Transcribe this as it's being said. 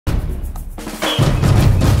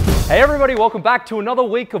Hey everybody, welcome back to another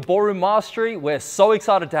week of Ballroom Mastery. We're so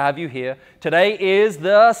excited to have you here. Today is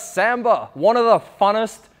the Samba, one of the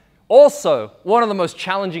funnest, also one of the most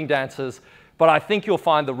challenging dances, but I think you'll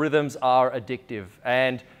find the rhythms are addictive.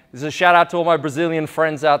 And this is a shout out to all my Brazilian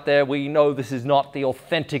friends out there. We know this is not the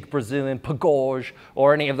authentic Brazilian pagode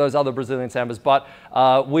or any of those other Brazilian sambas, but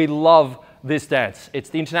we love this dance. It's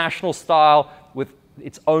the international style with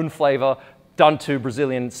its own flavor, done to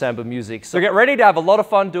Brazilian samba music. So get ready to have a lot of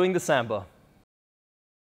fun doing the samba.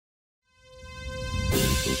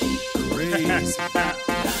 Criss.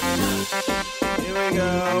 Here we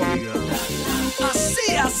go.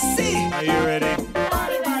 I see. Are you ready?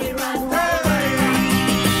 Body, run. Hey!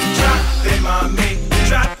 Drop it, mommy.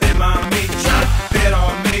 Drop it, mommy. Drop it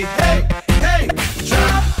on me. Hey, hey.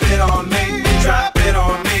 Drop it on me. Drop it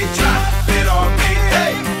on me. Drop it on me.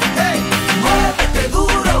 Hey, hey. Muévete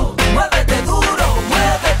duro, muévete duro,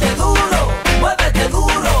 muévete duro, muévete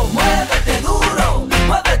duro, muévete duro,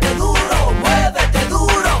 muévete duro, muévete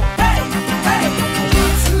duro. Hey, hey.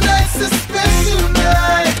 Tonight's a special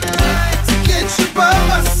night to get you by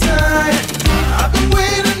my side. I've been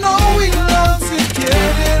waiting all week long to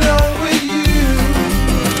get it on with you.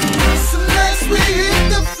 Some nights we hit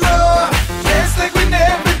the floor, dance like we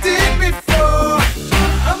never did before.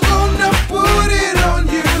 I'm gonna put it on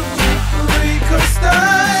you, Rico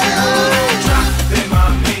style. Drop it,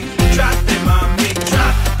 mommy. Drop it, mommy.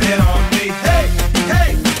 Drop it on me. Hey,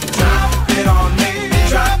 hey. Drop it on me.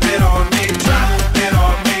 Drop it on me. Drop it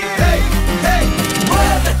on me. Hey, hey.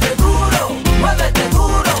 Muévete duro, muévete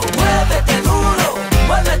duro, muévete duro,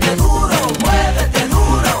 muévete duro, muévete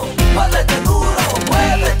duro, muévete duro,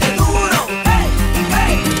 muévete duro. Hey,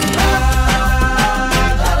 hey.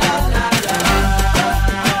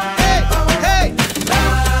 Hey, hey.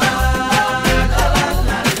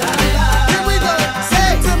 Here we go. Say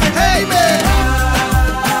it to me, hey man.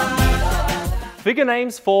 Figure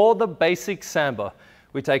names for the basic samba.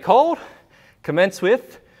 We take hold, commence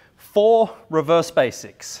with 4 reverse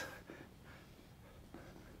basics,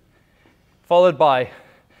 followed by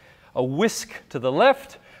a whisk to the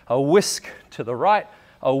left, a whisk to the right,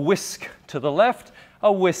 a whisk to the left,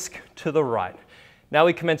 a whisk to the right. Now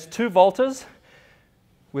we commence 2 voltas,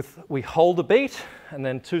 we hold a beat, and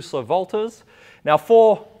then 2 slow voltas. Now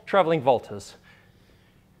 4 traveling voltas.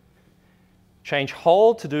 Change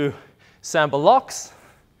hold to do Samba Locks,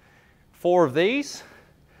 4 of these,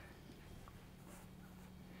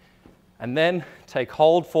 and then take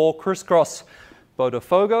hold for crisscross Bota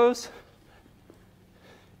Fogos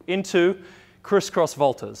into crisscross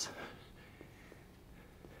Voltas.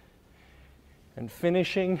 And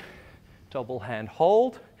finishing double hand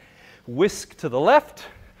hold, whisk to the left,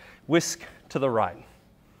 whisk to the right.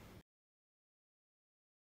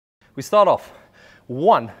 We start off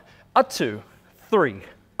 1, a 2, 3,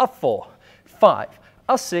 a 4, 5,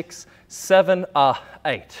 a 6, 7, a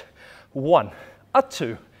 8. 1, a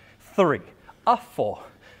 2, 3, a 4,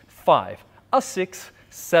 5, a 6,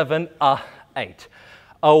 7, a 8.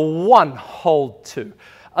 A 1, hold 2,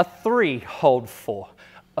 a 3, hold 4,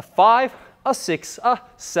 a 5, a 6, a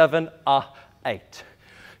 7, a 8.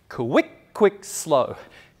 Quick, quick, slow,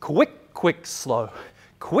 quick, quick, slow,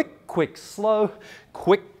 quick, quick, slow,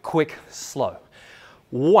 quick, quick, slow.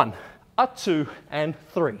 1, a 2 and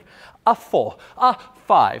 3, a 4, a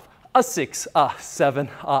 5, a 6, a 7,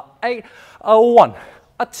 a 8, a 1,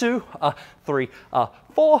 a 2, a 3, a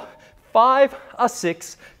 4, 5, a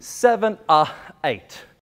 6, 7, a 8.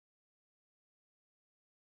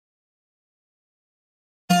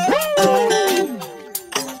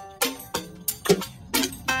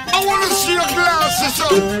 I wanna see your glasses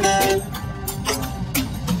up.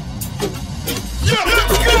 Yeah,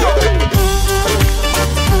 let's go.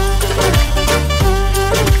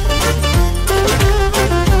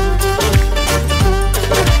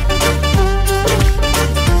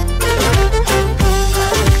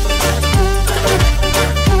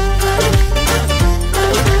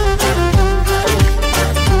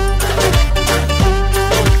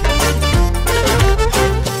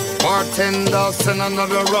 Bartenders and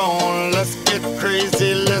another round. Let's get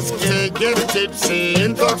crazy, let's get tipsy.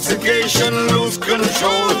 Intoxication, lose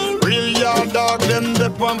control. Real yard dog, them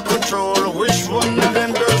dip on patrol. Which one of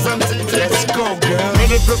them girls I'm taking? Let's go, girl.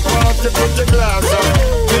 Ready for party, put your glass on.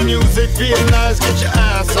 The music feel nice, get your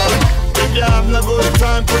ass on. If you having a good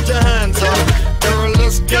time, put your hands up. Girl,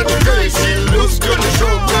 let's get crazy, lose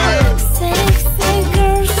control, girl. Sexy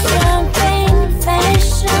girl, champagne,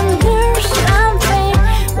 fashion girl, champagne,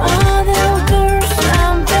 model girl,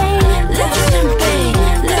 champagne, let's champagne,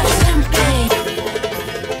 let's champagne.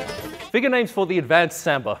 Figure names for the advanced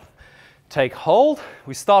samba. Take hold.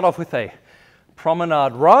 We start off with a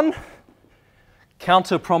promenade run,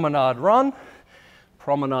 counter promenade run,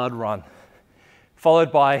 promenade run,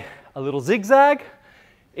 followed by a little zigzag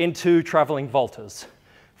into travelling voltas.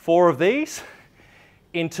 4 of these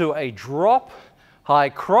into a drop, high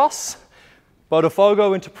cross, Bota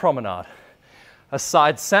Foga into promenade. A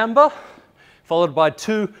side samba, followed by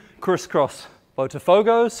 2 crisscross Bota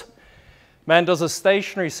Fogos. Man does a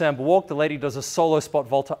stationary Samba Walk, the lady does a solo spot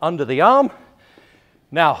Volta under the arm.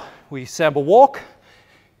 Now we Samba Walk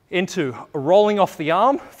into rolling off the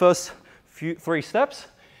arm, first 3 steps.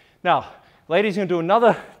 Now, lady's going to do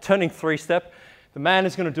another turning 3 step. The man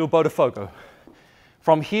is going to do a Bota Fogo.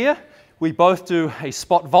 From here, we both do a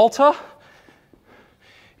spot Volta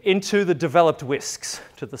into the developed whisks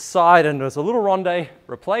to the side, and there's a little ronde,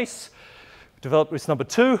 replace, develop whisk number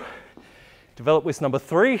 2, develop whisk number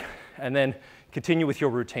 3, and then continue with your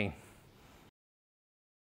routine.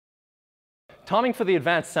 Timing for the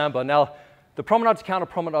advanced samba. Now, the promenade to counter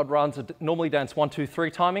promenade runs are normally dance 1, 2, 3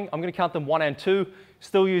 timing. I'm going to count them 1 and 2,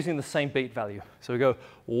 still using the same beat value. So we go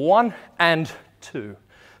 1 and 2,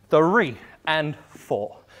 3 and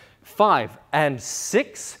 4, 5 and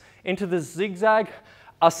 6 into the zigzag,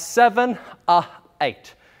 a 7, a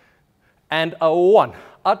 8, and a 1,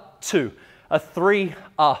 a 2, a 3,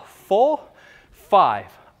 a 4, 5,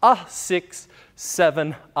 a 6,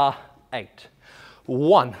 7, a 8,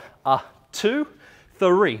 1, a 2,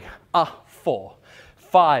 3, a 4,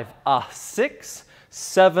 5, a 6,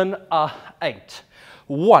 7, a 8,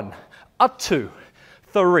 1, a 2,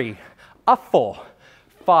 3, a 4,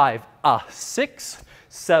 5, a 6,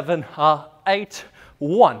 7, a 8,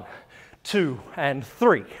 1, 2 and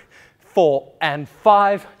 3, 4 and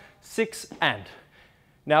 5, 6 and.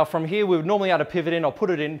 Now from here we would normally add a pivot in, I'll put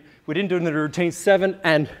it in, we didn't do it in the routine, 7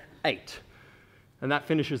 and 8. And that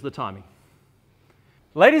finishes the timing.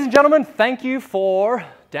 Ladies and gentlemen, thank you for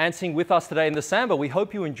dancing with us today in the Samba. We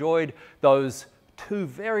hope you enjoyed those 2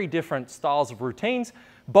 very different styles of routines,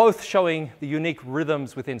 both showing the unique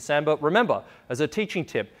rhythms within Samba. Remember, as a teaching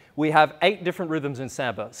tip, we have 8 different rhythms in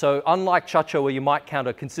Samba. So unlike cha-cha where you might count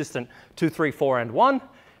a consistent 2, 3, 4 and 1,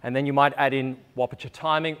 and then you might add in wapacha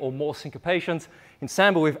timing or more syncopations, in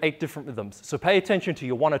Samba we have 8 different rhythms. So pay attention to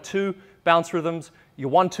your 1 or 2 bounce rhythms, your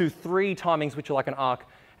 1, 2, 3 timings, which are like an arc,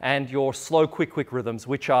 and your slow, quick rhythms,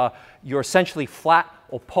 which are your essentially flat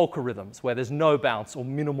or polka rhythms, where there's no bounce or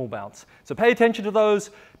minimal bounce. So pay attention to those,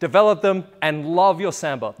 develop them, and love your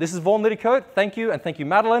Samba. This is Vaughan Litticoat. Thank you, and thank you,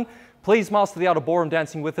 Madeline. Please master the art of ballroom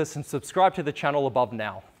dancing with us and subscribe to the channel above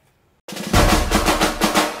now.